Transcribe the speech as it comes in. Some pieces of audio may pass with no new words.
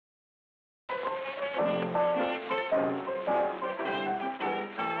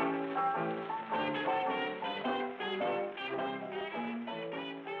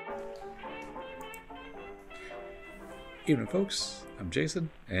Evening, folks. I'm Jason,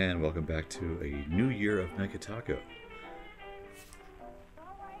 and welcome back to a new year of Mega Taco.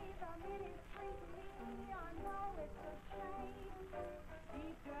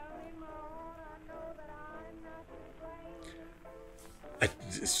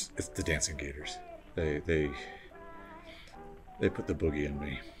 It's the dancing gators. They put the boogie in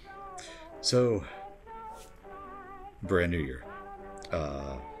me. So, brand new year,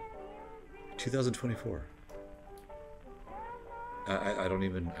 2024. I don't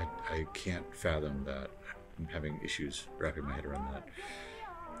even, I can't fathom that. I'm having issues wrapping my head around that.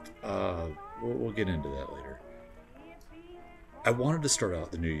 We'll get into that later. I wanted to start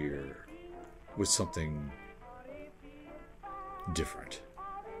out the new year with something different.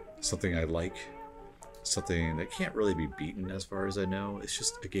 Something I like. Something that can't really be beaten as far as I know. It's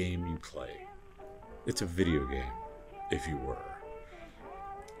just a game you play. It's a video game, if you were.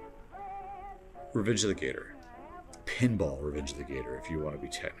 Revenge of the Gator. Pinball Revenge of the Gator, if you want to be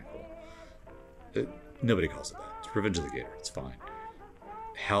technical. Nobody calls it that. It's Revenge of the Gator. It's fine.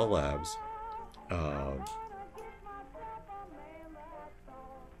 HAL Labs, of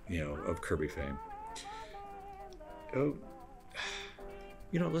Kirby fame. Oh,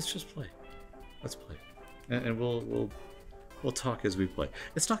 let's just play. Let's play, and we'll talk as we play.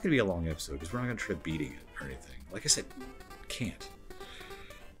 It's not going to be a long episode because we're not going to try beating it or anything. Like I said, can't.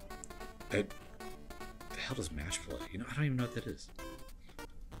 The hell does match play? I don't even know what that is.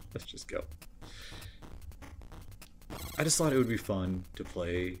 Let's just go. I just thought it would be fun to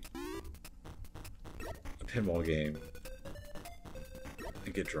play a pinball game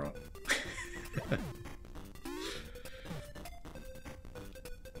and get drunk.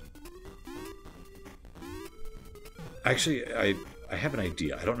 Actually, I have an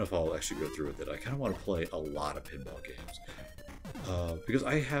idea. I don't know if I'll actually go through with it. I kind of want to play a lot of pinball games. Because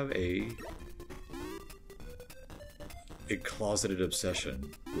I have a closeted obsession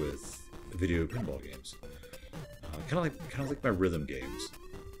with video pinball games. Kind of like my rhythm games.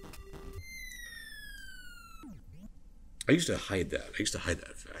 I used to hide that. I used to hide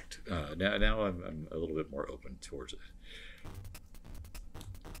that fact. Now I'm a little bit more open towards it.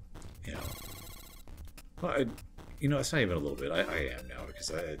 Well, it's not even a little bit. I am now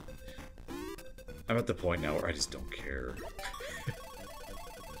because I'm at the point now where I just don't care.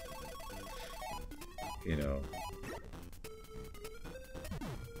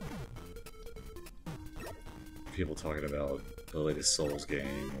 People talking about the latest Souls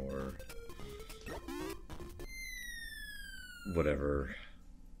game or whatever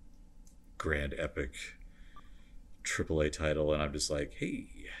grand epic AAA title, and I'm just like, hey,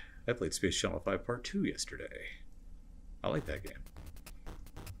 I played Space Channel 5 Part 2 yesterday. I like that game.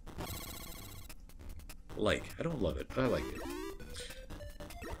 I don't love it, but I like it.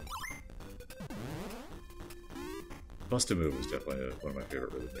 Bust a Move is definitely one of my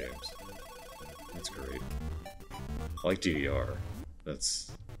favorite rhythm games. That's great. I like DDR.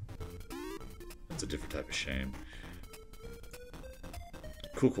 That's a different type of shame.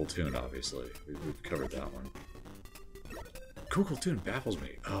 Cool Tune, obviously. We've covered that one. Cool Tune baffles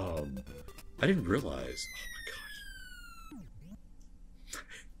me. I didn't realize. Oh my gosh.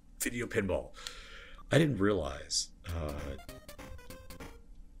 Video pinball. I didn't realize.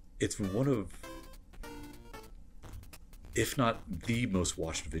 It's one of, if not the most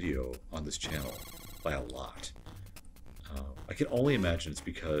watched video on this channel by a lot. I can only imagine it's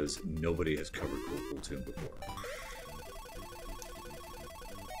because nobody has covered Cool Tune before.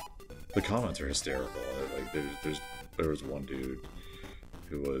 The comments are hysterical. There was one dude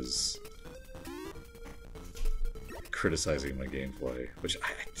who was criticizing my gameplay, which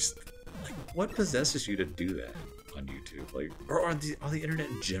I just like. What possesses you to do that on YouTube, or on the internet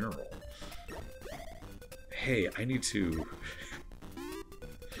in general? Hey, I need to.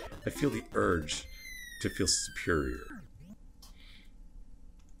 I feel the urge to feel superior.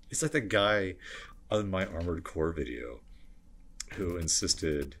 It's like the guy on my Armored Core video who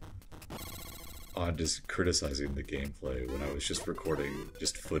insisted on just criticizing the gameplay when I was just recording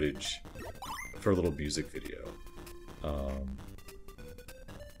just footage for a little music video.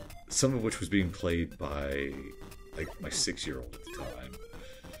 Some of which was being played by my 6-year-old at the time.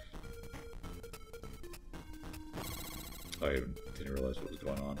 I didn't realize what was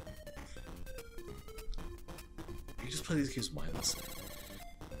going on. You just play these games mindlessly.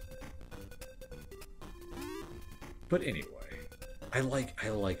 But anyway, I like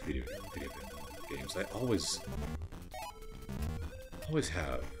video games. I always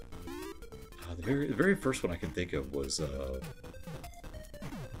have. The very first one I can think of was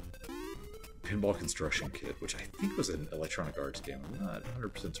Pinball Construction Kit, which I think was an Electronic Arts game. I'm not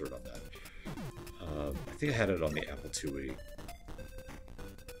 100% certain on that. I think I had it on the Apple IIe.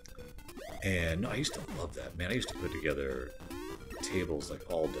 And no, I used to love that, man. I used to put together tables like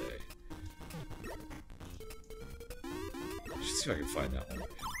all day. Let's see if I can find that one.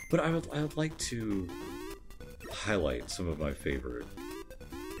 But I would like to highlight some of my favorite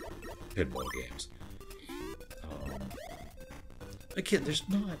pinball games. Again, there's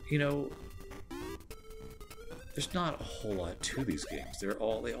not, you know, there's not a whole lot to these games. They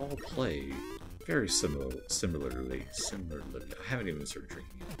all play very similarly. I haven't even started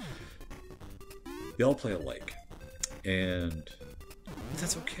drinking yet. They all play alike, and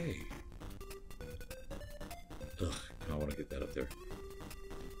that's okay. Ugh, I want to get that up there.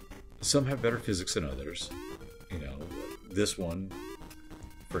 Some have better physics than others. You know, this one,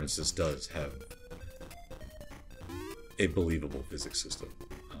 for instance, does have a believable physics system.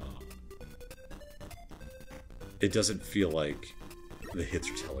 It doesn't feel like the hits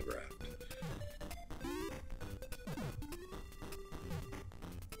are telegraphed.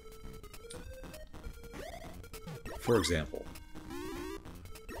 For example,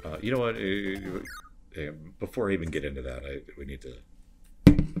 you know what? Before I even get into that, we need to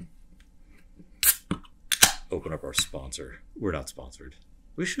open up our sponsor. We're not sponsored.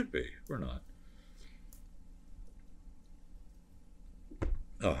 We should be. We're not.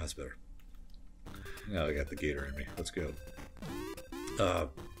 Oh, that's better. Now I got the Gator in me. Let's go.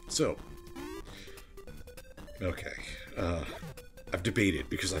 Okay. I've debated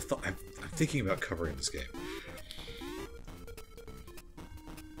because I'm thinking about covering this game.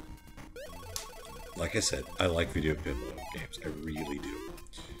 Like I said, I like video pinball games. I really do.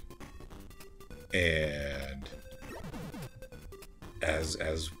 And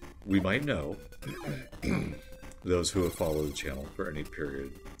as we might know, those who have followed the channel for any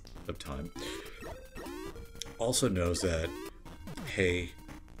period of time also knows that, hey,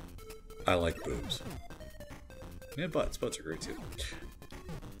 I like boobs. And butts. Butts are great too.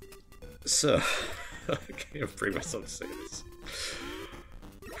 So, I can't bring myself to say this.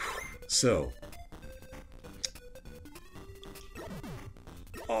 So,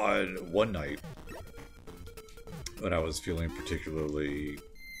 on one night, when I was feeling particularly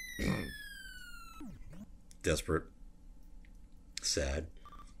desperate, sad,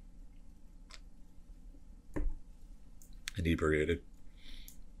 inebriated,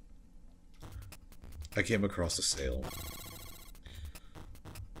 I came across a sale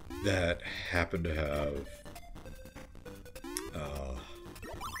that happened to have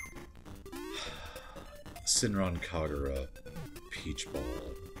Shinran Kagura Peach Ball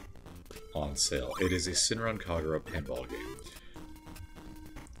on sale. It is a Shinran Kagura pinball game.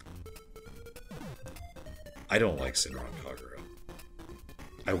 I don't like Shinran Kagura.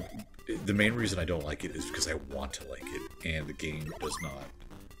 The main reason I don't like it is because I want to like it, and the game does not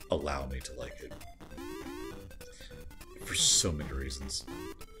allow me to like it. For so many reasons.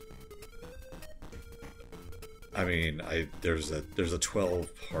 I mean, there's a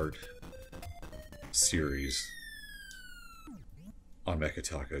 12-part series on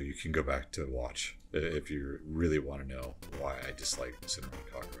Mekataka you can go back to watch if you really want to know why I dislike Shinran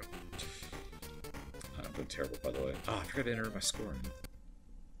Kagura. I've been terrible, by the way. Oh, I forgot to enter my scoring.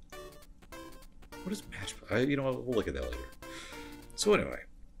 What is match? You know what? We'll look at that later. So anyway,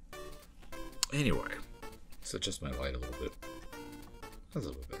 let's adjust my light a little bit. That's a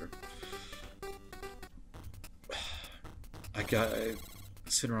little bit better. I got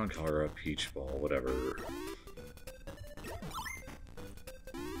Shinran Kagura Peach Ball, whatever.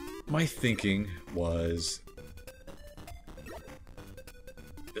 My thinking was,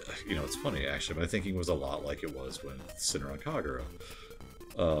 you know, it's funny actually. My thinking was a lot like it was with Shinran Kagura,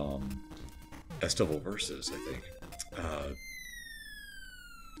 Estival Versus, I think.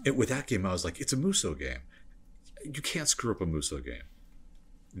 With that game, I was like, it's a Muso game. You can't screw up a Muso game.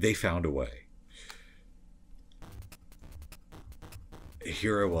 They found a way.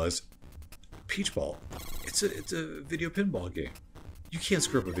 Here I was, Peach Ball. It's a video pinball game. You can't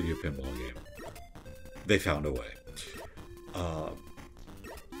screw up a video pinball game. They found a way.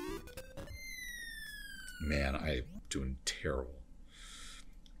 Man, I'm doing terrible.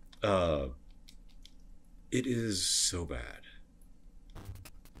 It is so bad.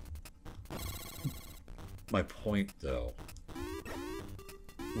 My point, though,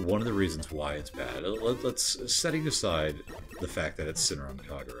 one of the reasons why it's bad, let's setting aside the fact that it's Shinran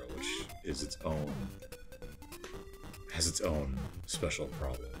Kagura, which is has its own special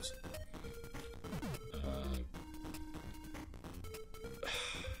problems.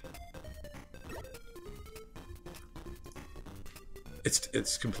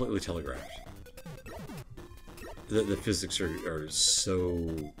 It's completely telegraphed. The physics are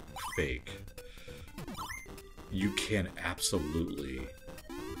so fake you can absolutely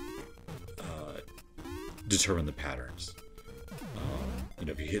determine the patterns. You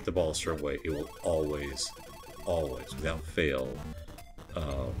know, if you hit the ball a certain way, it will always, without fail,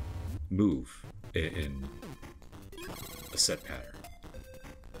 move in a set pattern,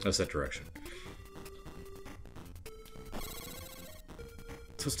 a set direction.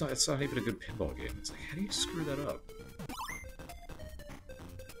 So it's not even a good pinball game. It's like, how do you screw that up?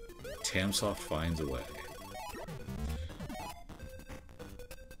 Tamsoft finds a way.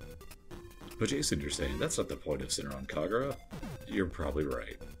 But Jason, you're saying that's not the point of Sinner Kagura? You're probably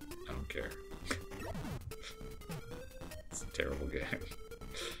right. I don't care. It's a terrible game.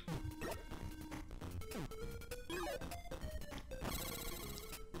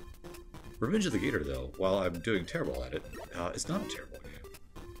 Revenge of the Gator, though, while I'm doing terrible at it, it's not a terrible game.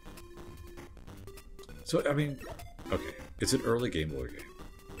 So, I mean, okay, it's an early Game Boy game.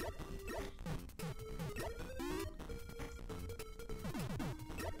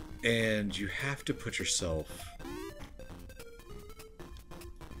 And you have to put yourself...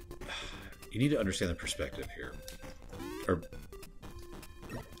 You need to understand the perspective here. Or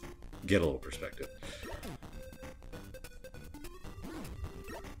get a little perspective.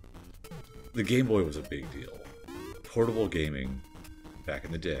 The Game Boy was a big deal. Portable gaming, back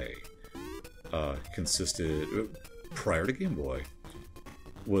in the day, consisted... Prior to Game Boy,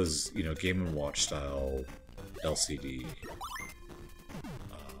 was, you know, Game & Watch style LCD.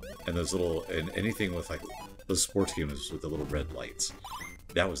 And those little... And anything with, like, those sports games with the little red lights.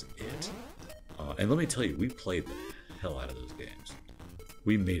 That was it. And let me tell you, we played the hell out of those games.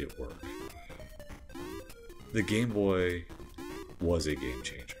 We made it work. The Game Boy was a game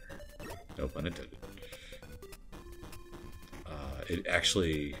changer. No pun intended. It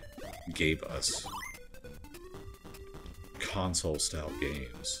actually gave us console-style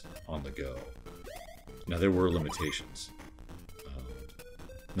games on the go. Now, there were limitations.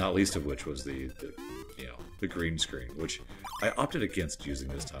 Not least of which was the green screen, which I opted against using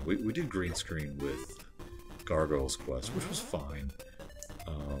this time. We did green screen with Gargoyle's Quest, which was fine.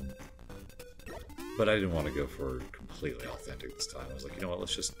 But I didn't want to go for completely authentic this time. I was like, you know what,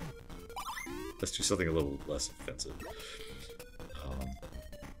 let's do something a little less offensive.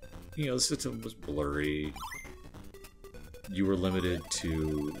 You know, the system was blurry. You were limited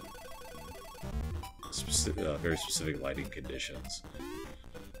to very specific lighting conditions.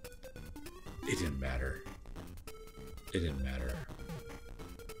 It didn't matter. It didn't matter.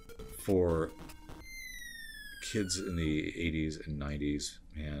 For kids in the 80s and 90s,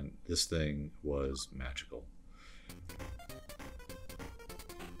 man, this thing was magical.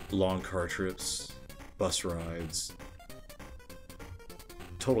 Long car trips, bus rides,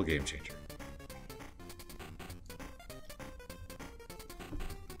 total game changer.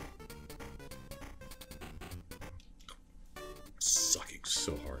 Sucking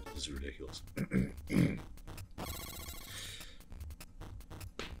so hard. This is ridiculous.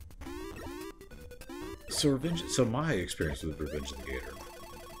 So my experience with Revenge of the Gator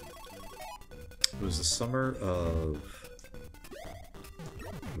was the summer of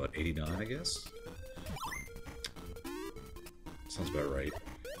about '89, I guess. Sounds about right.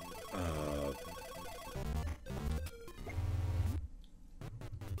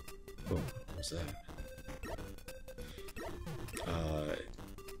 What was that?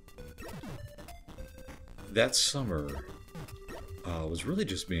 That summer was really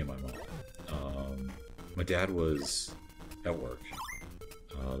just me and my mom. My dad was at work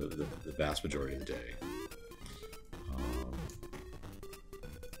the vast majority of the day.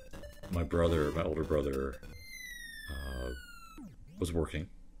 My older brother, was working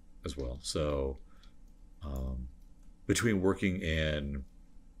as well. So between working and,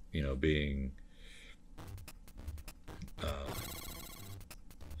 you know, being,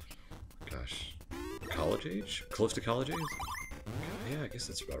 college age? Close to college age? Yeah, I guess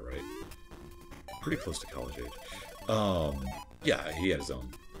that's about right. Pretty close to college age. Yeah, he had his own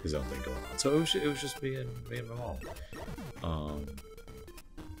thing going on. So it was just me and my mom.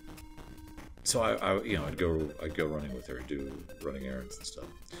 So I'd go running with her, do running errands and stuff.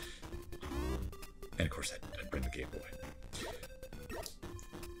 And of course I'd bring the Game Boy.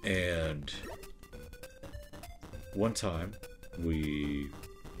 And one time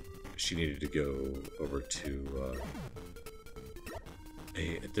she needed to go over to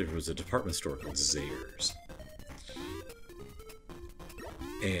there was a department store called Zayre's,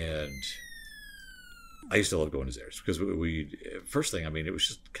 and I used to love going to Zayre's because first thing, I mean, it was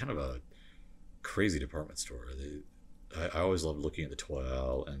just kind of a crazy department store. I always loved looking at the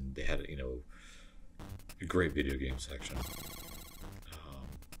toile, and they had, you know, a great video game section.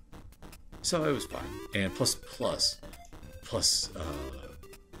 So it was fine. And plus,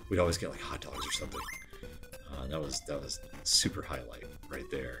 we'd always get like hot dogs or something. That was super highlight right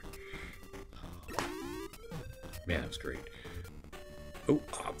there. Man, it was great. Oh,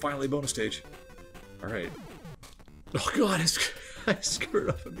 finally bonus stage. All right. Oh god, I screwed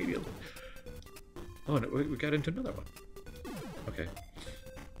up immediately. Oh, no, we got into another one. Okay.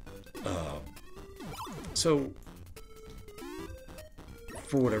 So,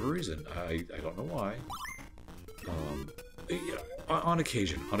 for whatever reason, I don't know why. Yeah, on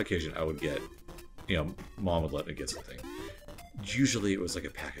occasion, I would get, Mom would let me get something. Usually it was like a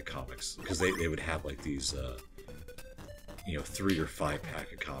pack of comics, because they would have like these, 3 or 5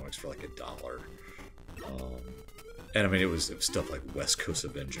 pack of comics for like $1. And I mean, it was stuff like West Coast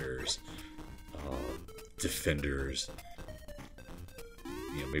Avengers, Defenders,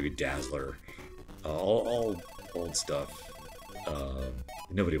 maybe Dazzler, all old stuff.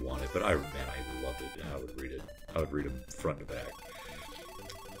 Nobody wanted, but I loved it, and I would read it. I would read them front to back.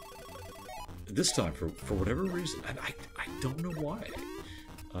 This time, for whatever reason, and I don't know why,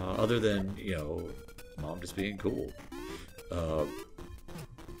 other than Mom just being cool.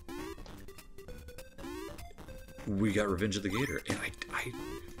 We got Revenge of the Gator, and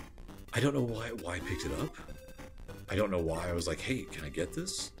I don't know why I picked it up. I don't know why I was like, hey, can I get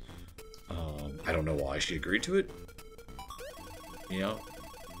this? I don't know why she agreed to it.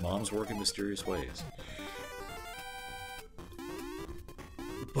 Moms work in mysterious ways.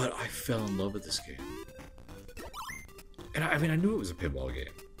 But I fell in love with this game. And I mean, I knew it was a pinball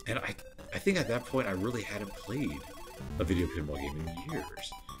game. And I think at that point I really hadn't played a video pinball game in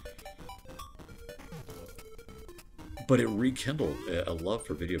years. But it rekindled a love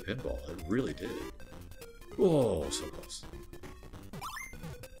for video pinball. It really did. Oh, so close.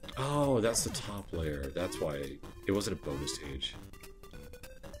 Oh, that's the top layer. That's why it wasn't a bonus stage.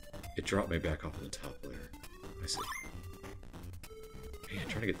 It dropped me back off of the top layer. I see. Man,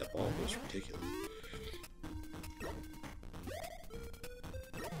 trying to get that ball was ridiculous.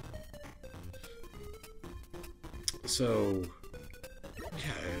 So,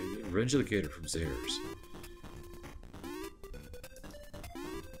 yeah, Revenge of the Gator from Zayre's.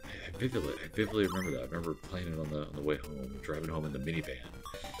 I vividly remember that. I remember playing it on the way home, driving home in the minivan.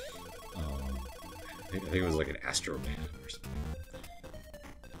 I think it was like an Astro Man or something.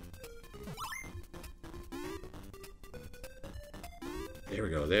 There we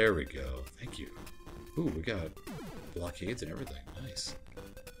go, there we go. Thank you. Ooh, we got blockades and everything. Nice.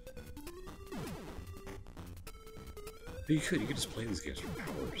 But you could just play these games for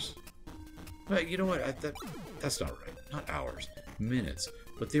hours. But you know what? That's not right. Not hours. Minutes.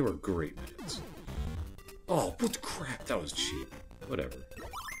 But they were great minutes. Oh, what the crap? That was cheap. Whatever.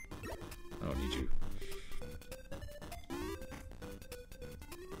 I don't need you.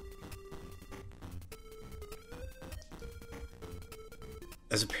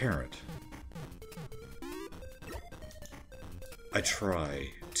 As a parent, I try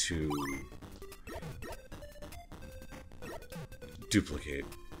to duplicate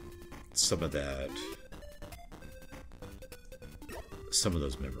some of those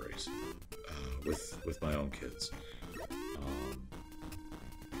memories with my own kids.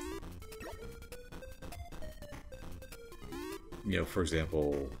 For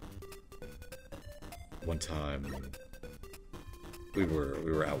example, one time we were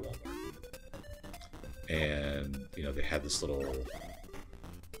at Walmart, and they had this little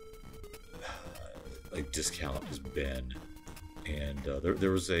like discount bin, and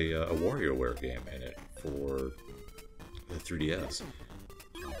there was a WarioWare game in it for the 3DS.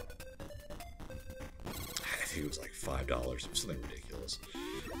 I think it was like $5, something ridiculous.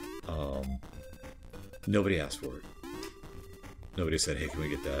 Nobody asked for it. Nobody said, hey, can we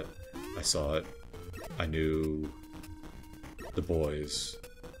get that? I saw it. I knew the boys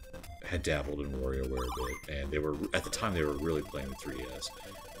had dabbled in WarioWare a bit, and at the time they were really playing the 3DS.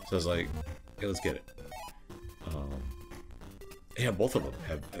 So I was like, hey, let's get it. Yeah, both of them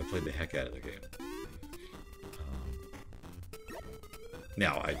have played the heck out of the game.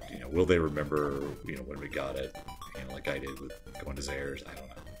 Now, will they remember, when we got it, like I did with going to Zayre's? I don't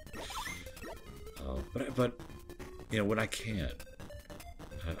know. But when I can,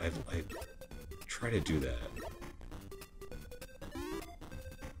 I try to do that.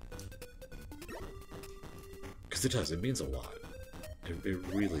 Because it does. It means a lot. It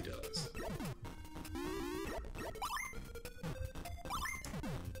really does.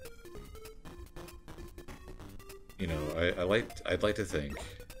 I'd like to think,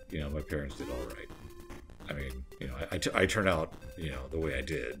 my parents did all right. I mean, I turned out, the way I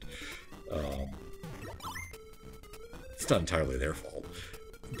did. It's not entirely their fault,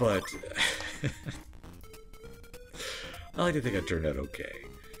 But I like to think I turned out okay.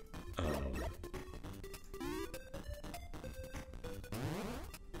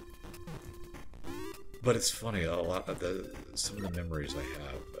 But it's funny, a lot of some of the memories I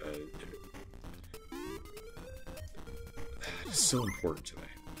have, it's so important to me.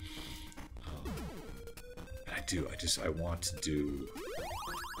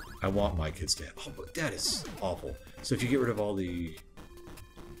 I want my kids to have, oh, but that is awful. So if you get rid of all the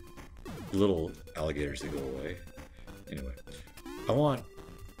little alligators that go away, anyway, I want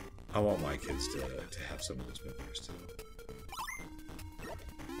my kids to have some of those memories too.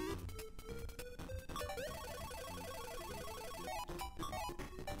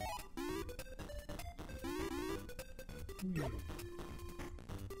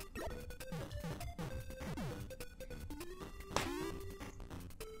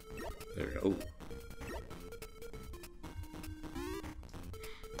 There we go.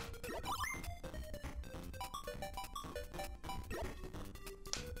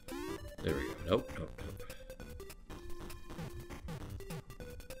 There we go. Nope, nope, nope.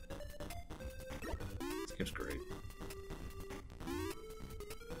 This game's great.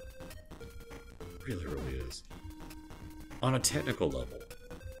 Really, really is. On a technical level,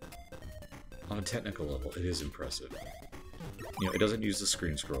 it is impressive. You know, it doesn't use the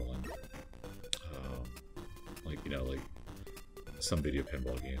screen scrolling, like some video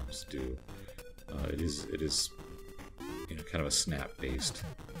pinball games do. It is, you know, kind of a snap-based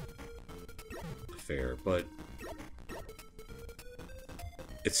affair, but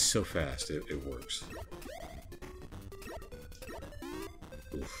it's so fast, it works.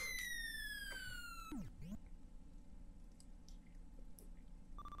 Oof.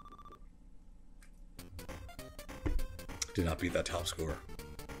 Did not beat that top score.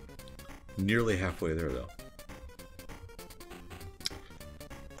 Nearly halfway there, though.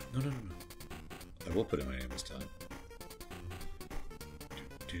 No, no, no, no. I will put in my name this time.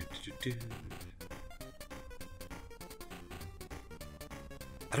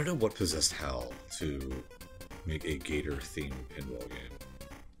 I don't know what possessed Hal to make a Gator-themed pinball game.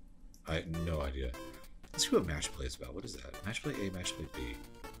 I had no idea. Let's see what Match Play is about. What is that? Match Play A, Match Play B.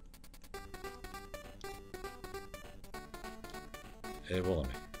 It will let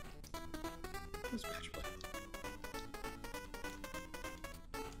me. What's Match Play?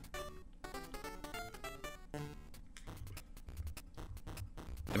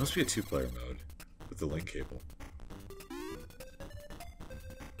 It must be a two-player mode with the link cable.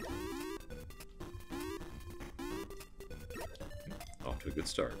 Off to a good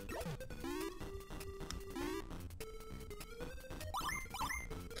start.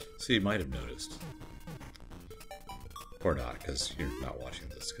 So you might have noticed. Or not, because you're not watching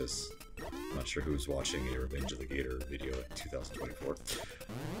this, because I'm not sure who's watching a Revenge of the Gator video in 2024.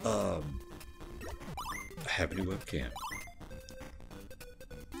 I have a new webcam.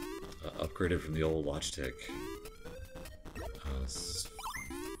 Upgraded from the old Logitech.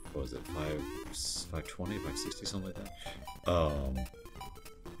 What was it? 520, 560, something like that.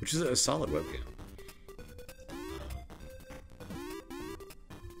 Which is a solid webcam.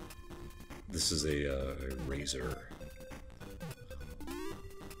 This is a Razer.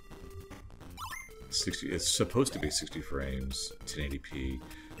 60. It's supposed to be 60 frames, 1080p.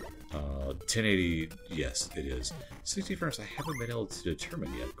 1080, yes, it is. 60 frames, I haven't been able to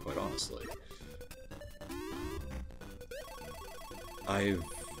determine yet, quite honestly. I've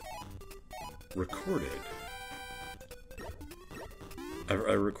recorded. I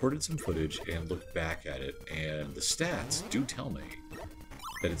recorded some footage and looked back at it, and the stats do tell me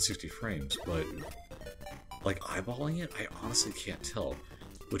that it's 60 frames, but like eyeballing it, I honestly can't tell,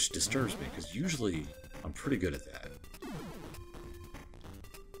 which disturbs me, because usually I'm pretty good at that.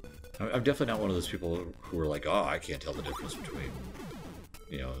 I'm definitely not one of those people who are like, oh, I can't tell the difference between,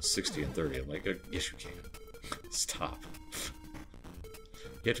 you know, 60 and 30. I'm like, yes, you can. Stop.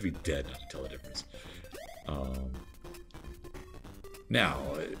 You have to be dead not to tell the difference. Now,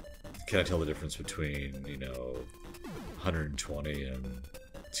 can I tell the difference between, you know, 120 and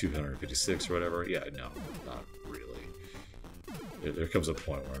 256 or whatever? Yeah, no, not really. There comes a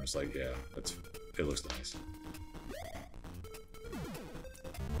point where I'm just like, yeah, it looks nice.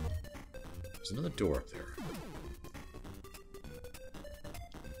 There's another door up there.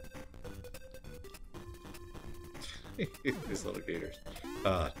 These little gators.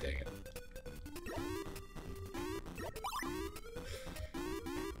 Ah, dang it.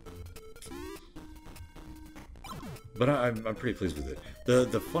 But I'm pretty pleased with it.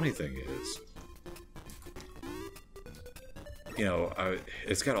 The funny thing is, you know,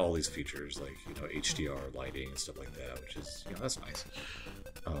 it's got all these features like, you know, HDR lighting and stuff like that, which is, you know, that's nice.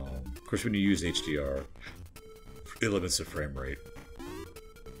 Of course, when you use HDR, it limits the frame rate.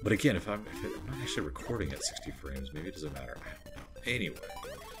 But again, if I'm not actually recording at 60 frames, maybe it doesn't matter. I don't know. Anyway,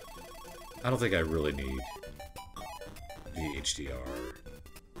 I don't think I really need the HDR.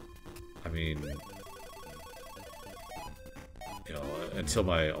 I mean, you know, until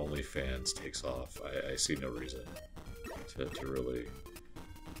my OnlyFans takes off, I see no reason to really,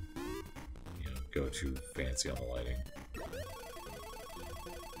 you know, go too fancy on the lighting.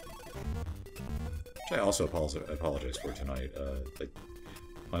 Which I also apologize for tonight. Like,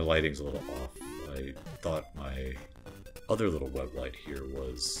 my lighting's a little off. I thought my other little web light here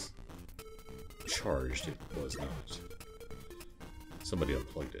was charged. It was not. Somebody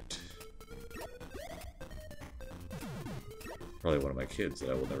unplugged it. Probably one of my kids that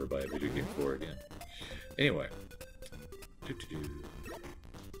I will never buy a video game for again. Anyway.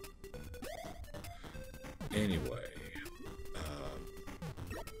 Anyway.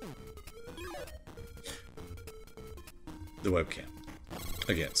 The webcam.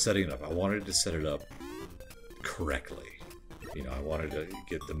 Again, setting it up. I wanted to set it up correctly. You know, I wanted to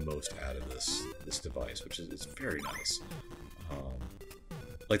get the most out of this device, which is it's very nice.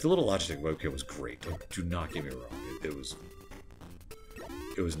 Like, the little Logitech webcam was great. Do not get me wrong.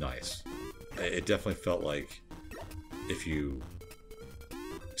 It was nice. It definitely felt like if you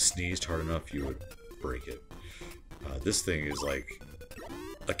sneezed hard enough, you would break it. This thing is like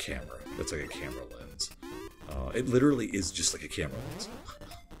a camera. It's like a camera lens. It literally is just like a camera lens.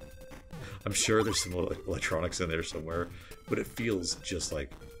 I'm sure there's some electronics in there somewhere, but it feels just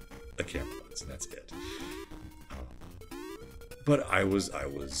like a camera lens, and that's it. But I was a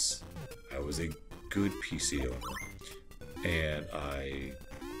good PC owner, and I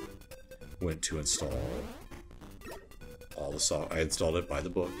went to install all the software. I installed it by the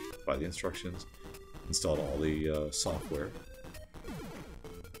book, by the instructions, installed all the software,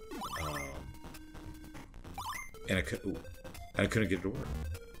 and I couldn't get it to work.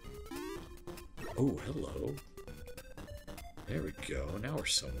 Oh, hello. There we go. Now we're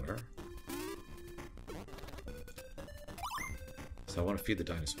somewhere. So I want to feed the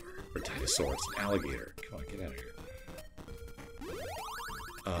dinosaur. Or dinosaur, it's an alligator. Come on, get out of here.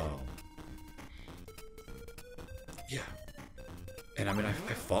 Yeah. And I mean, I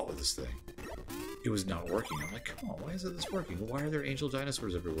fought with this thing. It was not working. I'm like, come on, why isn't this working? Why are there angel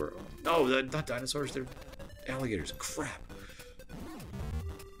dinosaurs everywhere? Oh, no, they're not dinosaurs, they're alligators. Crap.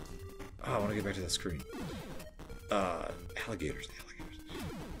 Oh, I want to get back to that screen. Alligators.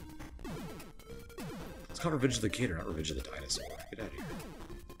 It's called Revenge of the Gator, not Revenge of the Dinosaur. Get out of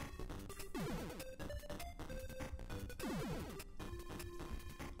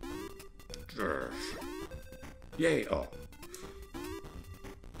here. Yay! Oh.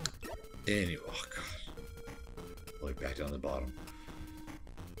 Anyway, oh god. Like back down the bottom.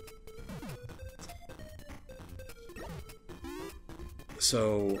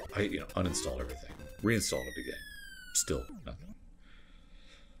 So I, uninstalled everything, reinstalled it again. Still nothing.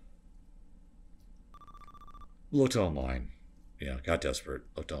 Looked online. Yeah, got desperate.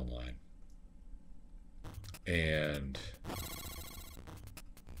 Looked online. And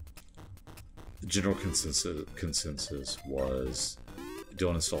the general consensus was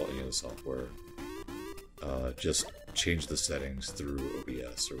don't install any of the software. Just change the settings through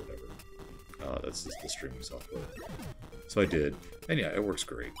OBS or whatever. That's the streaming software. So I did. And yeah, it works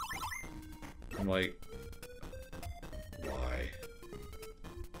great. I'm like, why?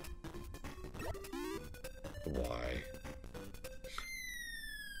 Why?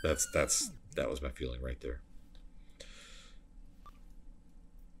 That was my feeling right there.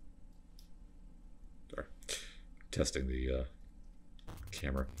 Sorry. Testing the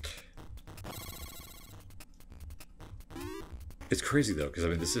camera. It's crazy though, because I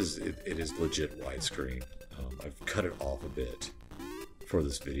mean, it is legit widescreen. I've cut it off a bit for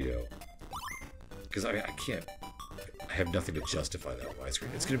this video because I have nothing to justify that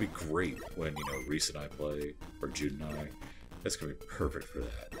widescreen. It's gonna be great when Reese and I play, or Jude and I. That's gonna be perfect for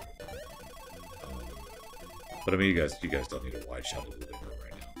that. But I mean, you guys don't need a wide shot of the living room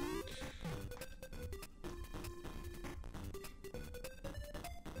right now.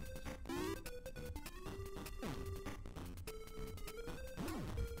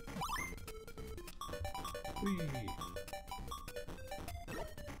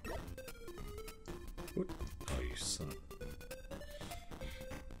 What? Oh, you son of...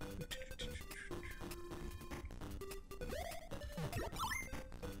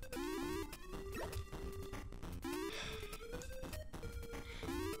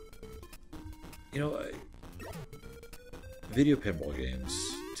 Video pinball games,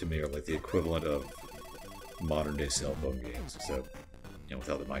 to me, are like the equivalent of modern-day cell phone games, except, You know,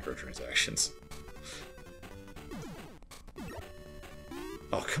 without the microtransactions.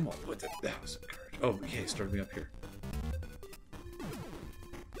 Oh, come on. What the, that was encouraging. Oh, yeah, he started me up here.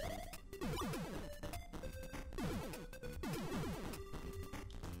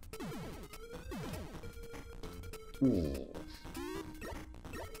 Ooh.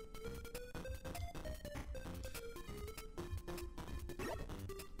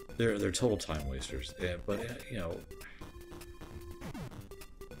 They're total time wasters. Yeah, but, you know...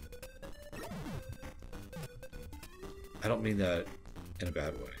 I don't mean that in a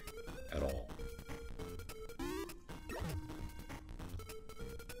bad way at all.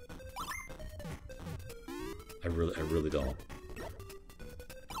 I really don't.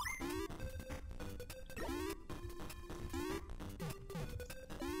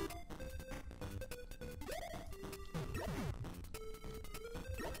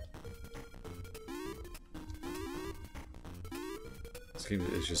 This game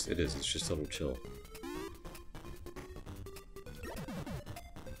is just, it's just total chill.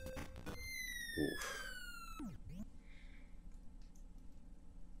 Oof.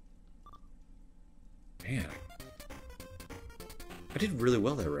 Man, I did really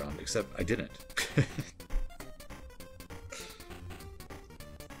well that round, except I didn't.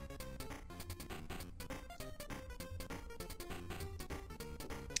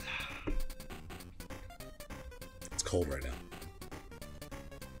 It's cold right now.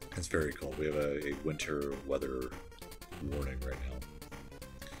 It's very cold. We have a winter weather warning right now.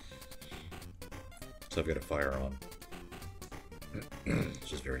 So I've got a fire on. It's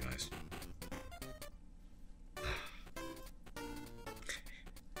just very nice.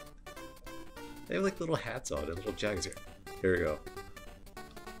 They have like little hats on and little jackets here. Here we go.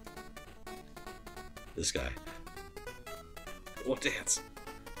 This guy. We'll dance.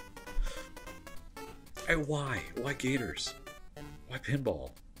 Hey, why? Why Gators? Why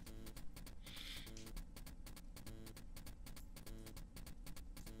pinball?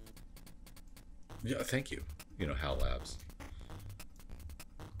 Yeah, thank you. You know, HAL Labs.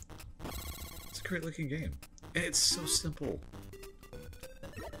 It's a great looking game. And it's so simple.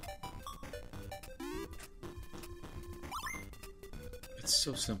 It's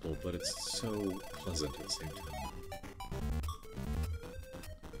so simple, but it's so pleasant at the same time.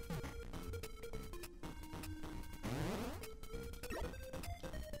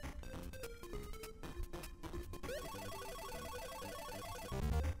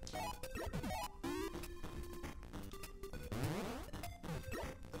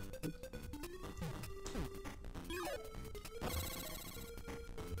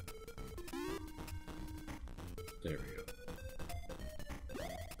 There we go.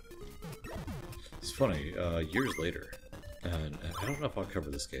 It's funny, years later, and I don't know if I'll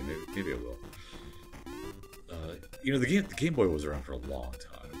cover this game, maybe I will. You know, the Game Boy was around for a long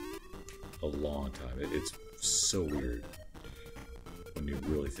time. A long time. It's so weird when you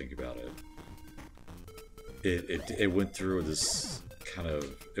really think about it. It went through this kind of...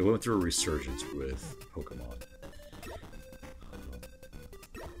 It went through a resurgence with Pokemon.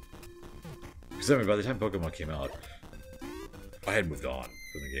 Because, I mean, by the time Pokemon came out, I had moved on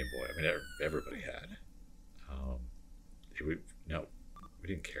from the Game Boy. I mean, everybody had. No, we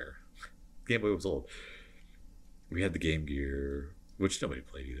didn't care. Game Boy was old. We had the Game Gear, which nobody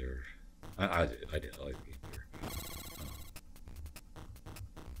played either. I did. I like the Game Gear.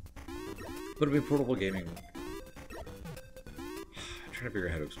 But I mean, portable gaming... I'm trying to figure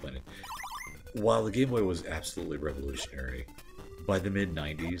out how to explain it. While the Game Boy was absolutely revolutionary, by the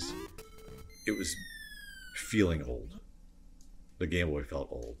mid-90s, it was feeling old. The Game Boy felt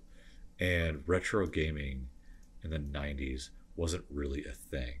old. And retro gaming in the 90s wasn't really a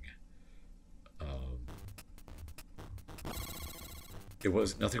thing.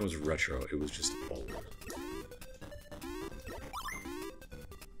 Nothing was retro, it was just old.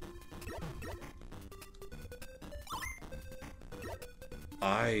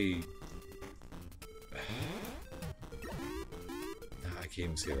 I can't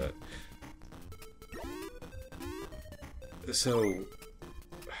even say that. So,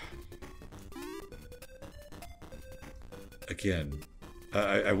 again,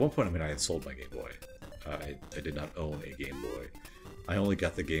 at one point, I mean, I had sold my Game Boy. I did not own a Game Boy. I only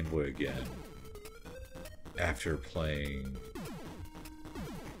got the Game Boy again after playing,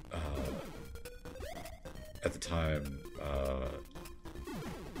 at the time,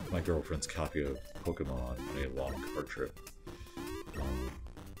 my girlfriend's copy of Pokemon on a long car trip.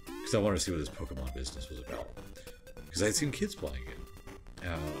 Because I wanted to see what this Pokemon business was about. Because I had seen kids playing it,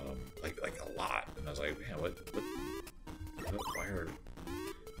 like a lot, and I was like, man,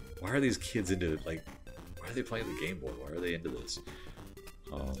 why are these kids into, like, why are they playing the Game Boy? Why are they into this?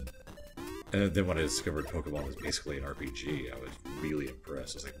 Um, and then when I discovered Pokemon was basically an RPG, I was really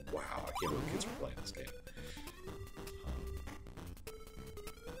impressed. I was like, wow, I can't believe kids are playing this game.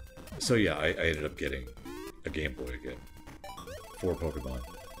 So yeah, I ended up getting a Game Boy again for Pokemon.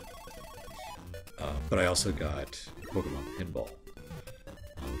 But I also got Pokemon Pinball,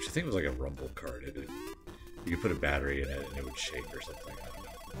 which I think was like a rumble card. You could put a battery in it and it would shake or something. I don't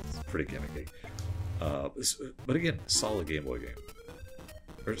know. It's pretty gimmicky. But again, solid Game Boy game.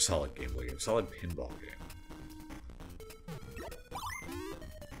 Or solid Game Boy game. Solid pinball game.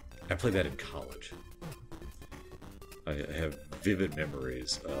 I played that in college. I have vivid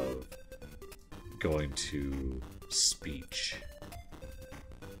memories of going to speech.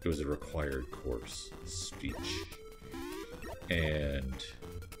 It was a required course, speech. And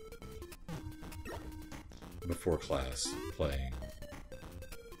before class, playing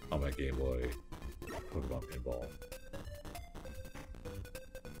on my Game Boy Pokemon Pinball.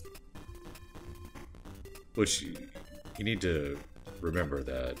 Which you need to remember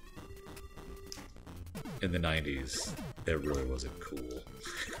that in the 90s, it really wasn't cool.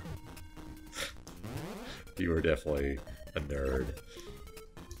 You were definitely a nerd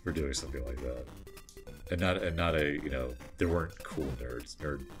for doing something like that. And not a, you know, there weren't cool nerds.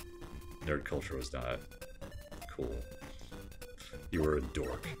 Nerd culture was not cool. You were a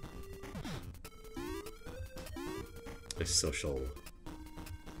dork. A social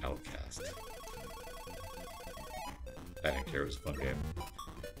outcast. I didn't care, it was a fun game.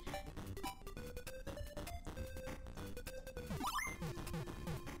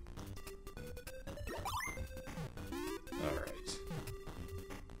 Alright.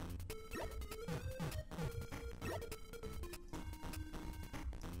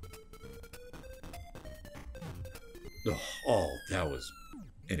 Oh, that was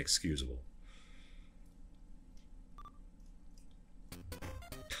inexcusable.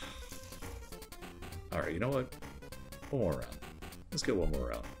 Alright, you know what? One more round. Let's get one more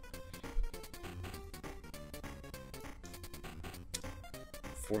round.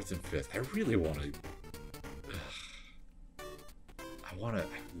 Fourth and fifth. I really want to... I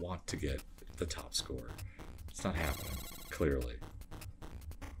want to get the top score. It's not happening, clearly.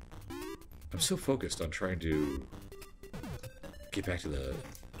 I'm so focused on trying to get back to the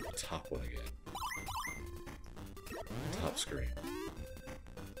top one again. Top screen.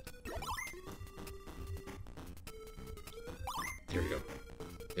 There we go.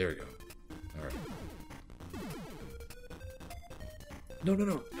 There we go. Alright. No.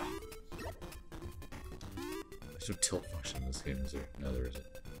 There's no tilt function in this game, is there? No, there isn't.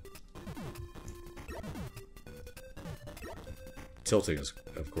 Tilting, is,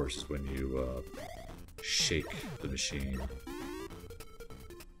 of course, is when you shake the machine.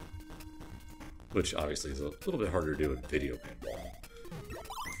 Which, obviously, is a little bit harder to do in video pinball.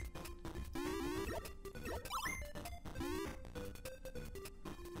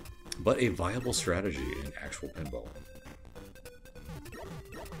 But a viable strategy in actual pinball.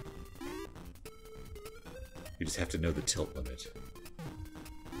 You just have to know the tilt limit.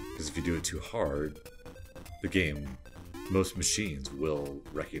 Because if you do it too hard, the game, most machines will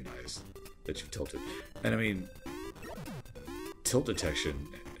recognize that you've tilted. And I mean, tilt detection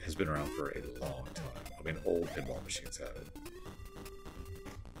has been around for a long time. I mean, old pinball machines have it.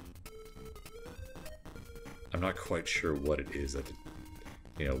 I'm not quite sure what it is that,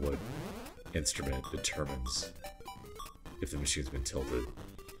 you know, what instrument determines if the machine's been tilted.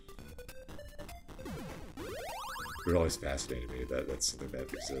 It always fascinated me that that's something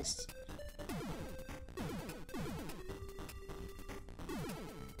that exists.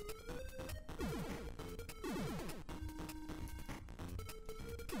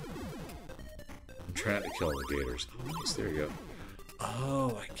 I'm trying to kill alligators. Oh, nice, there you go.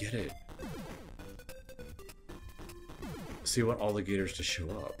 Oh, I get it. So you want all the gators to show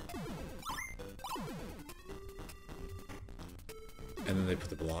up. And then they put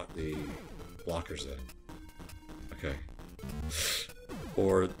the blockers in. Okay.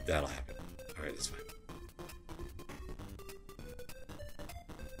 Or that'll happen. Alright, that's fine.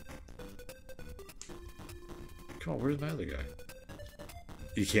 Come on, where's my other guy?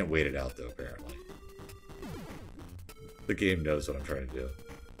 You can't wait it out though, apparently. The game knows what I'm trying to do.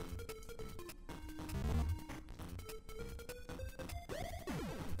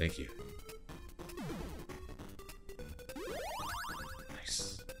 Thank you.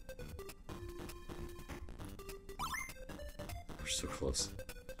 Nice. We're so close.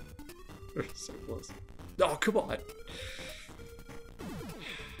 We're so close. Oh, come on!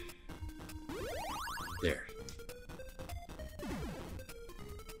 There.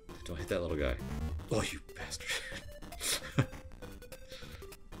 Don't hit that little guy. Oh, you bastard.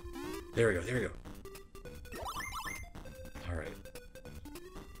 There we go, there we go. Alright.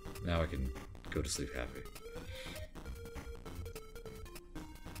 Now I can go to sleep happy.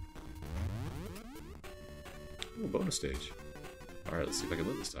 Ooh, bonus stage. Alright, let's see if I can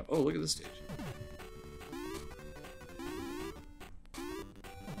live this time. Oh, look at this stage.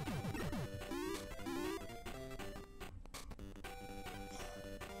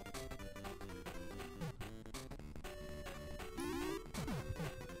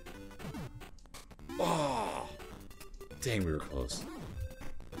 Oh! Dang, we were close.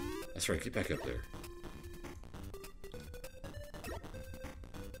 That's right, get back up there.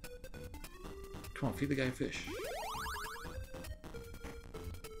 Come on, feed the guy a fish.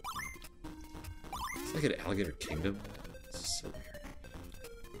 It's like an alligator kingdom. This is so weird.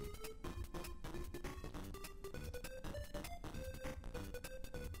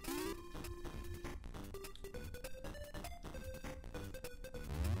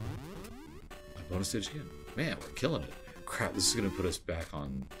 Bonus stage again. Man, we're killing it. Crap, this is going to put us back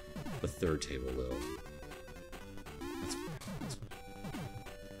on the third table, though. That's fine. That's fine.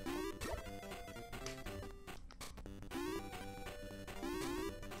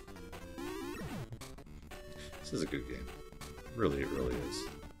 This is a good game. Really, it really is.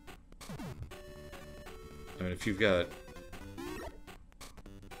 I mean, if you've got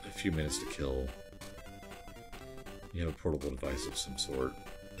a few minutes to kill, you have a portable device of some sort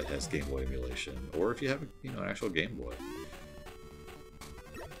that has Game Boy emulation, or if you have, you know, an actual Game Boy,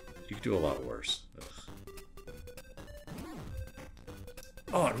 you could do a lot worse. Ugh.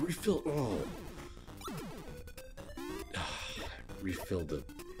 Oh, I refilled. Oh, refilled the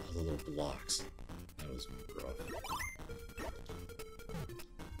little blocks. That was rough.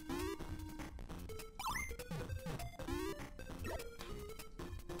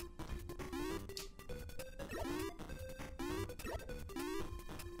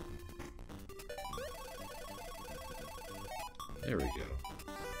 There we go.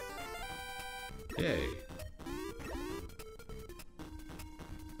 Yay.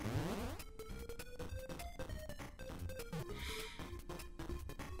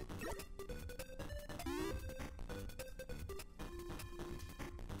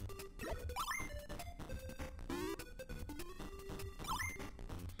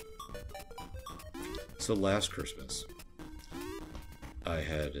 So last Christmas,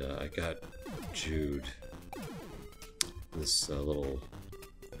 I got Jude this little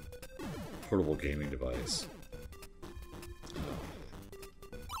portable gaming device.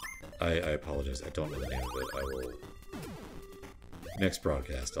 I apologize, I don't know the name of it. I will, next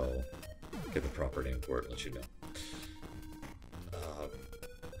broadcast, I'll get the proper name for it and let you know.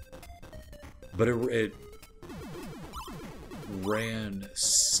 But it ran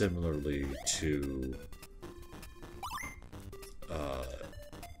similarly to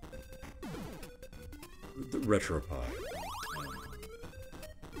the RetroPie.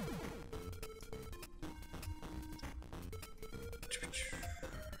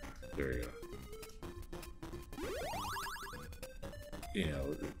 There you go. You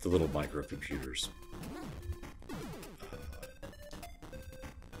know, the little microcomputers.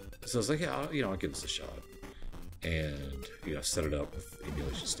 So I was like, yeah, I'll give this a shot. And, set it up with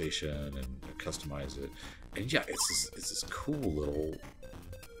emulation station and customize it. And yeah, it's this cool little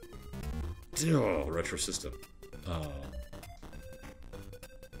retro system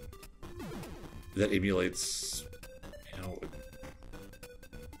that emulates,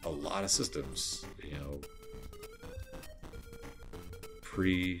 a lot of systems,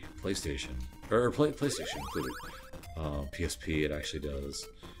 pre-PlayStation, or PlayStation included. PSP it actually does,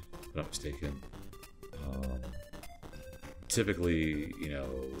 if I'm not mistaken. Typically,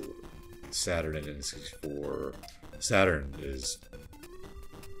 Saturn and N64. Saturn is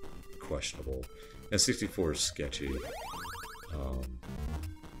questionable. N64 is sketchy.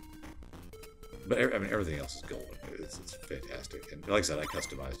 But I mean, everything else is golden. It's fantastic. And like I said, I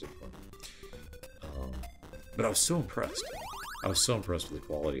customized it for him. But I was so impressed. I was so impressed with the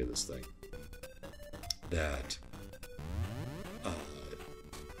quality of this thing that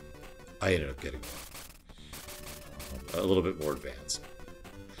I ended up getting a little bit more advanced.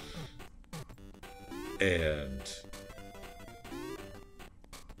 And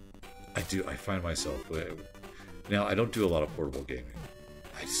I find myself, now I don't do a lot of portable gaming.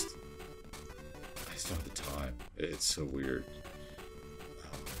 I just don't have the time. It's so weird.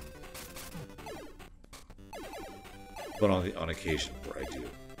 But on occasion, where I do,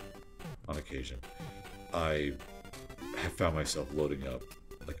 I have found myself loading up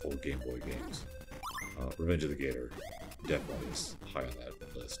like old Game Boy games. Revenge of the Gator definitely is high on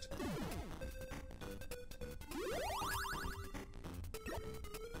that list.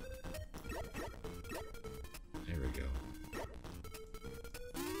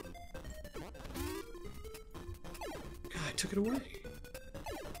 took it away.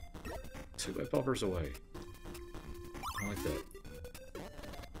 Took my bumpers away. I don't like that.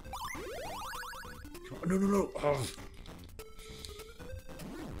 Come on. No, no, no. Oh.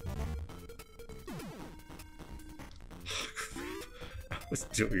 I was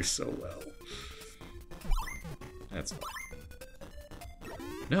doing so well. That's fine.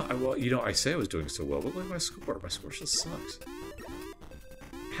 No, well, you know, I say I was doing so well, but look at my score. My score just sucks.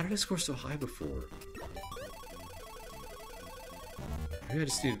 How did I score so high before? Maybe I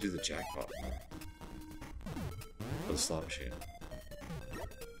just need to do the jackpot more. Or the slot machine.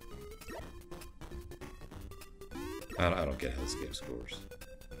 I don't get how this game scores.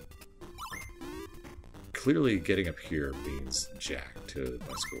 Clearly, getting up here means jack to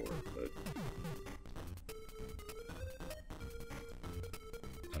my score, but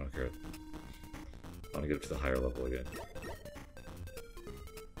I don't care. I want to get up to the higher level again.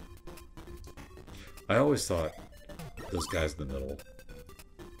 I always thought those guys in the middle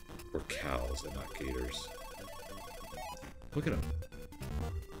were cows and not gators. Look at them.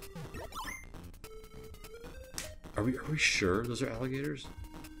 Are we sure those are alligators?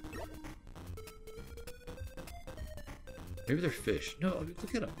 Maybe they're fish. No, I mean,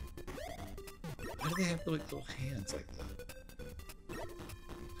 look at them. Why do they have like little hands like that? I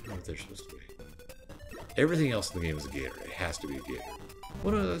don't know what they're supposed to be. Everything else in the game is a gator. It has to be a gator.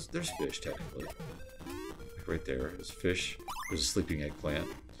 Well, no, there's fish technically. Like right there, there's a fish. There's a sleeping eggplant,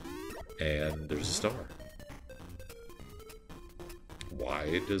 and there's a star.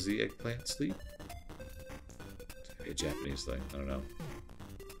 Why does the eggplant sleep? It's maybe a Japanese thing. I don't know.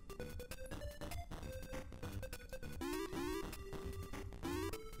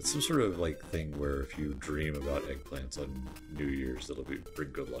 It's some sort of like thing where if you dream about eggplants on New Year's, it'll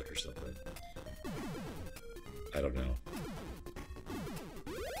bring good luck or something. I don't know.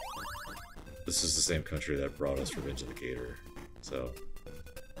 This is the same country that brought us Revenge of the Gator, so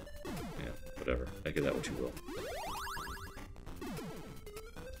yeah, whatever. Make of that what you will.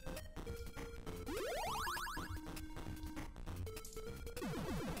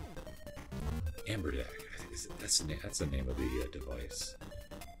 Amberjack. I think that's the name of the device.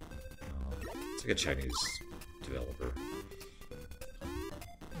 It's like a Chinese developer.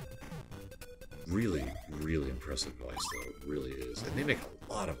 Really, really impressive device, though. It really is. And they make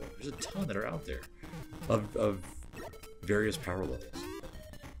a lot of them. There's a ton that are out there of various power levels.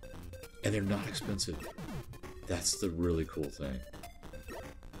 And they're not expensive. That's the really cool thing.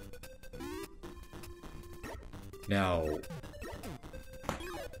 Now,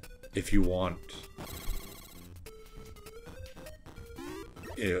 if you want...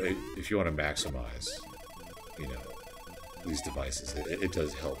 if you want to maximize, you know, these devices, it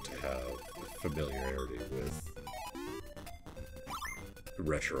does help to have familiarity with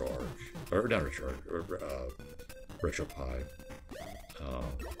RetroArch, or not RetroArch, or RetroPie,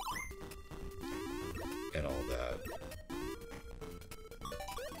 and all that.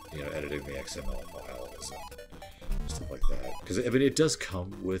 You know, editing the XML files and stuff like that. Because I mean, it does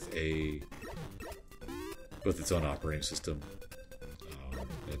come with its own operating system.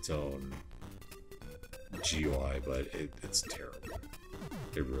 Its own GUI, but it's terrible.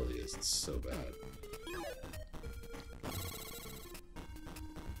 It really is. It's so bad.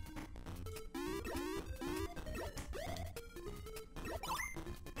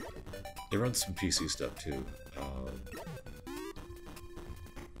 It runs some PC stuff too.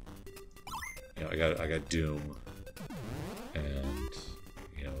 You know, I got Doom, and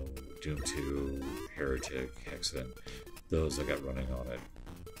you know, Doom 2, Heretic, Hexen. Those I got running on it.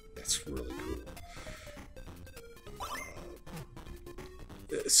 That's really cool.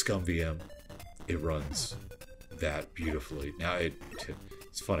 Scum VM, it runs that beautifully. Now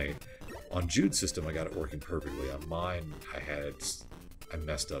it's funny. On Jude's system, I got it working perfectly. On mine, I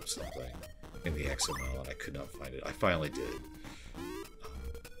messed up something in the XML and I could not find it. I finally did.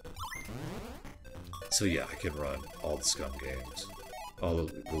 So yeah, I can run all the Scum games, all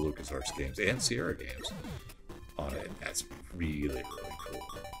the LucasArts games, and Sierra games on it. And that's really, really cool.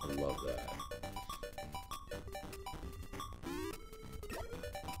 I love that.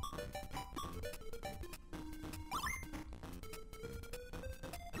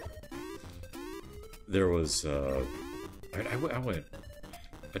 There was I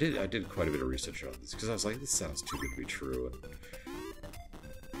did quite a bit of research on this because I was like, this sounds too good to be true. And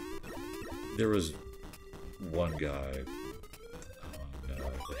there was one guy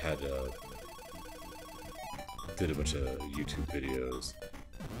that had did a bunch of YouTube videos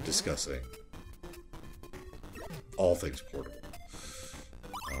discussing all things portable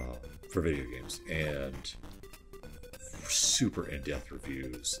for video games, and super in-depth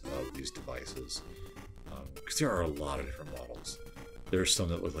reviews of these devices. Because there are a lot of different models. There are some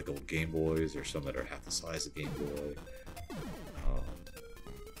that look like old Game Boys. There's some that are half the size of Game Boy.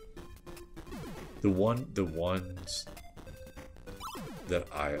 The ones that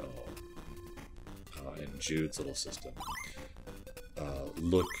I own in Jude's little system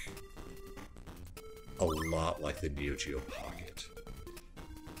look a lot like the Neo Geo Pocket.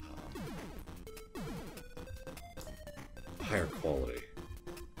 Higher quality.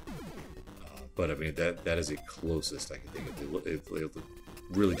 But I mean, that is the closest I can think of. They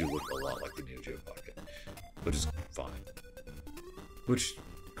really do look a lot like the Neo Geo Pocket, which is fine. Which,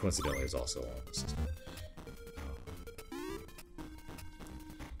 coincidentally, is also on the system.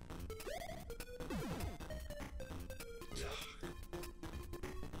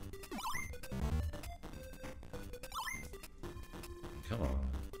 Come on,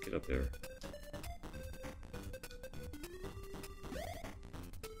 get up there.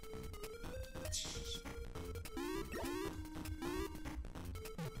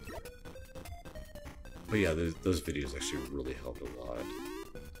 But yeah, those videos actually really helped a lot.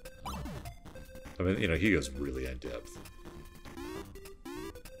 I mean, you know, he goes really in depth.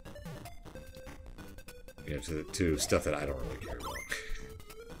 You know, to stuff that I don't really care about.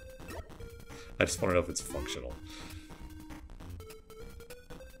 I just want to know if it's functional.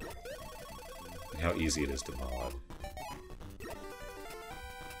 And how easy it is to mod.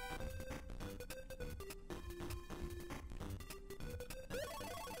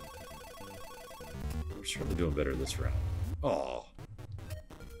 We're certainly doing better this round. Oh,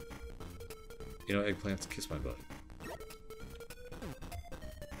 you know, eggplants, kiss my butt.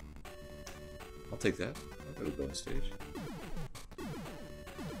 I'll take that. I'll go to the bonus stage.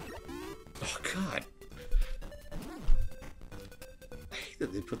 Oh God! I hate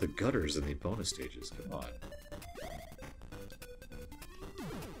that they put the gutters in the bonus stages. Come on.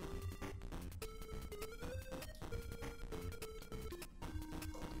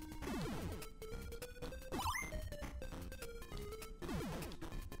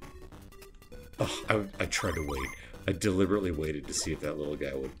 Oh, I tried to wait. I deliberately waited to see if that little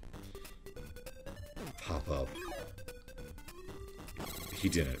guy would pop up. He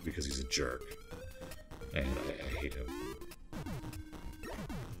didn't because he's a jerk. And I hate him.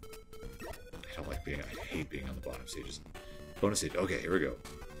 I don't like being... I hate being on the bottom stages. Bonus stage. Okay, here we go.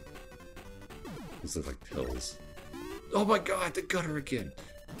 These look like pills. Oh my God, the gutter again.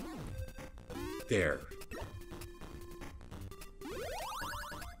 There.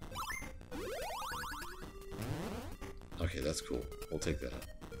 Okay, that's cool. We'll take that.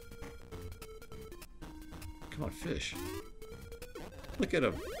 Come on, fish. Look at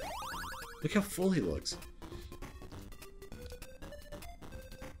him. Look how full he looks.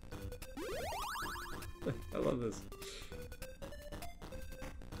 I love this.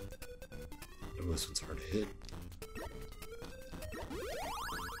 Oh, this one's hard to hit.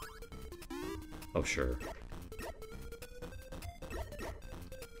 Oh, sure.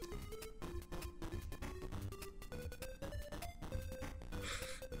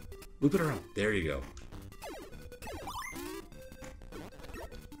 Loop it around. There you go.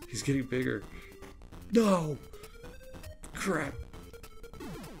 He's getting bigger. No! Crap.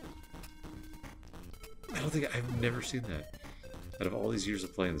 I don't think... I've never seen that. Out of all these years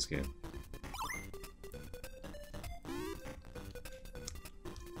of playing this game.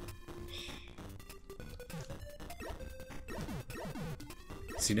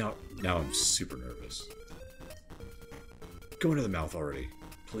 See, now I'm super nervous. Go into the mouth already.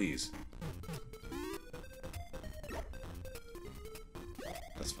 Please.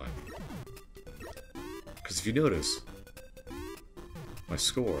 That's fine. Because if you notice, my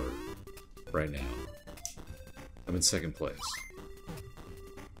score right now, I'm in second place.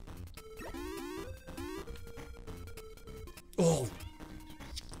 Oh!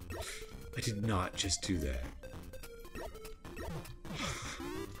 I did not just do that.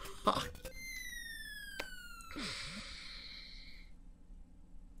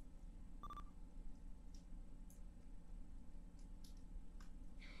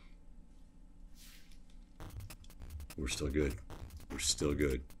 We're still good. We're still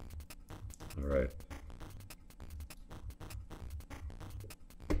good. All right.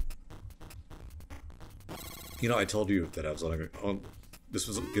 You know, I told you that I was on. This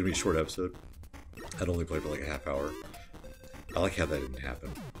was going to be a short episode. I'd only play for like a half hour. I like how that didn't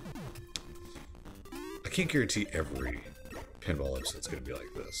happen. I can't guarantee every pinball episode's going to be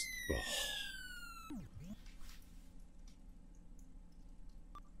like this. Oh.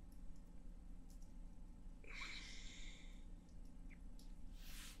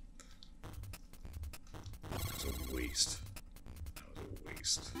 That was a waste.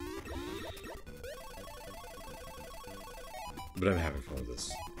 But I'm having fun with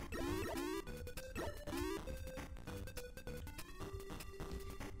this.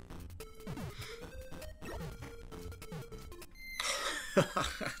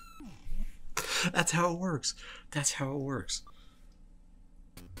 That's how it works. That's how it works.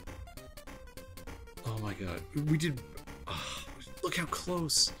 Oh my god. We did... Oh, look how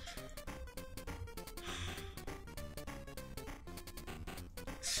close.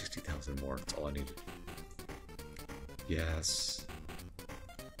 60,000 more. That's all I needed. Yes.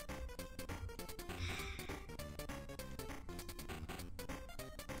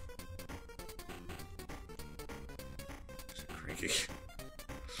 Cranky.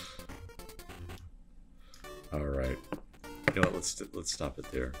 All right. You know what? Let's stop it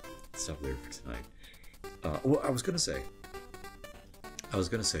there. Let's stop there for tonight. Well, I was gonna say.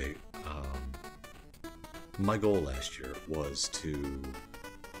 My goal last year was to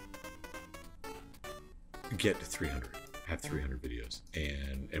get to 300, have 300 videos,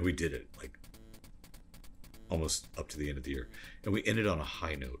 and we did it like almost up to the end of the year, and we ended on a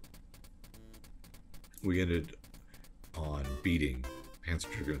high note. We ended on beating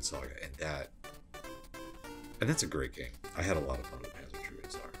Panzer Dragoon Saga, and that's a great game. I had a lot of fun with Panzer Dragoon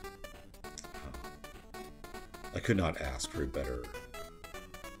Saga. I could not ask for a better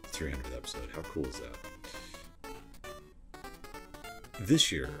 300th episode. How cool is that?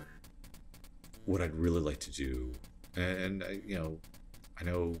 This year, what I'd really like to do, and you know, I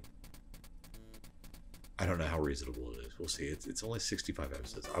don't know how reasonable it is. We'll see. It's only 65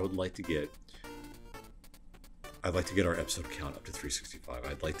 episodes. I'd like to get our episode count up to 365.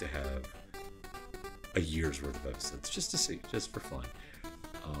 I'd like to have a year's worth of episodes just to see, just for fun.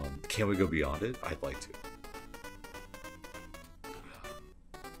 Can we go beyond it? I'd like to.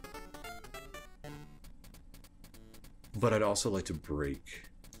 But I'd also like to break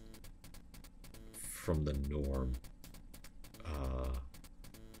from the norm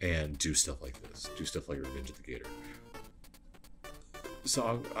and do stuff like this. Do stuff like Revenge of the Gator.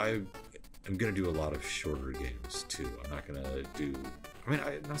 So I'm going to do a lot of shorter games too. I'm not going to do... I mean,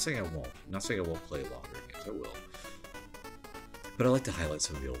 I'm not saying I won't. I'm not saying I won't play longer games. I will. But I like to highlight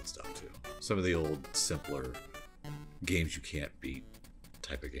some of the old stuff too. Some of the old, simpler games you can't beat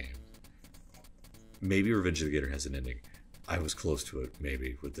type of games. Maybe Revenge of the Gator has an ending. I was close to it,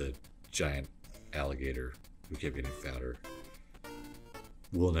 maybe, with the giant alligator who kept getting fatter.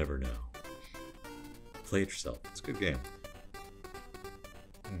 We'll never know. Play it yourself. It's a good game.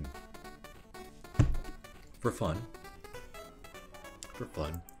 For fun. For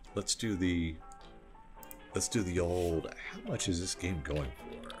fun. Let's do the old, how much is this game going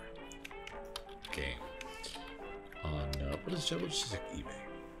for? Game. On, what is it? Let's just like eBay.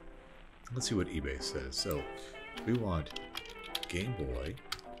 Let's see what eBay says. So, we want Game Boy,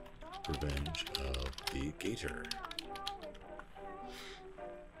 Revenge of the Gator.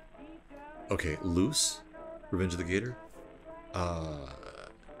 Okay, loose, Revenge of the Gator.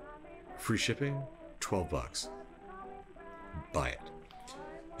 Free shipping, $12. Buy it.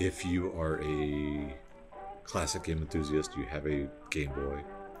 If you are a classic game enthusiast, you have a Game Boy,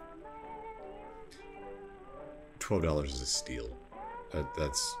 $12 is a steal.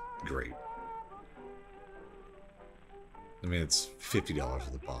 That's great. I mean, it's $50 for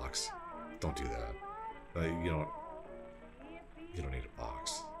the box. Don't do that. You don't need a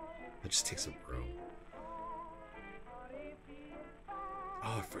box. That just takes up room.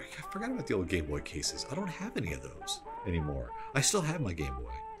 Oh, I forgot about the old Game Boy cases. I don't have any of those anymore. I still have my Game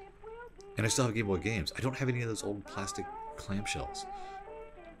Boy. And I still have Game Boy games. I don't have any of those old plastic clamshells.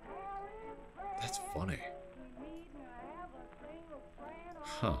 That's funny.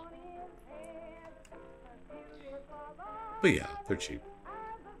 Huh. But yeah, they're cheap.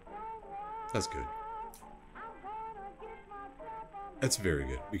 That's good. That's very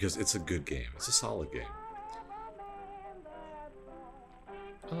good, because it's a good game. It's a solid game.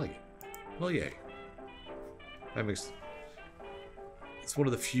 I like it. Well, yay. That makes... It's one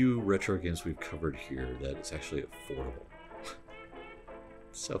of the few retro games we've covered here that is actually affordable.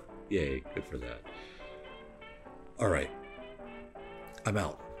 So, yay. Good for that. Alright. I'm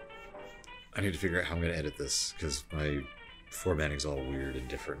out. I need to figure out how I'm going to edit this, because my formatting's all weird and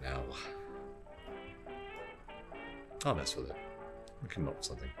different now. I'll mess with it. I'll come up with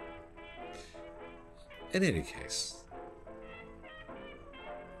something. In any case,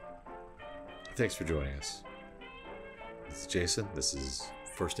 thanks for joining us. This is Jason. This is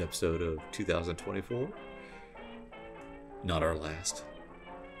first episode of 2024. Not our last.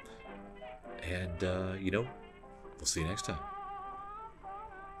 And, we'll see you next time.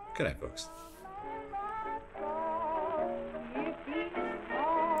 Good night, folks.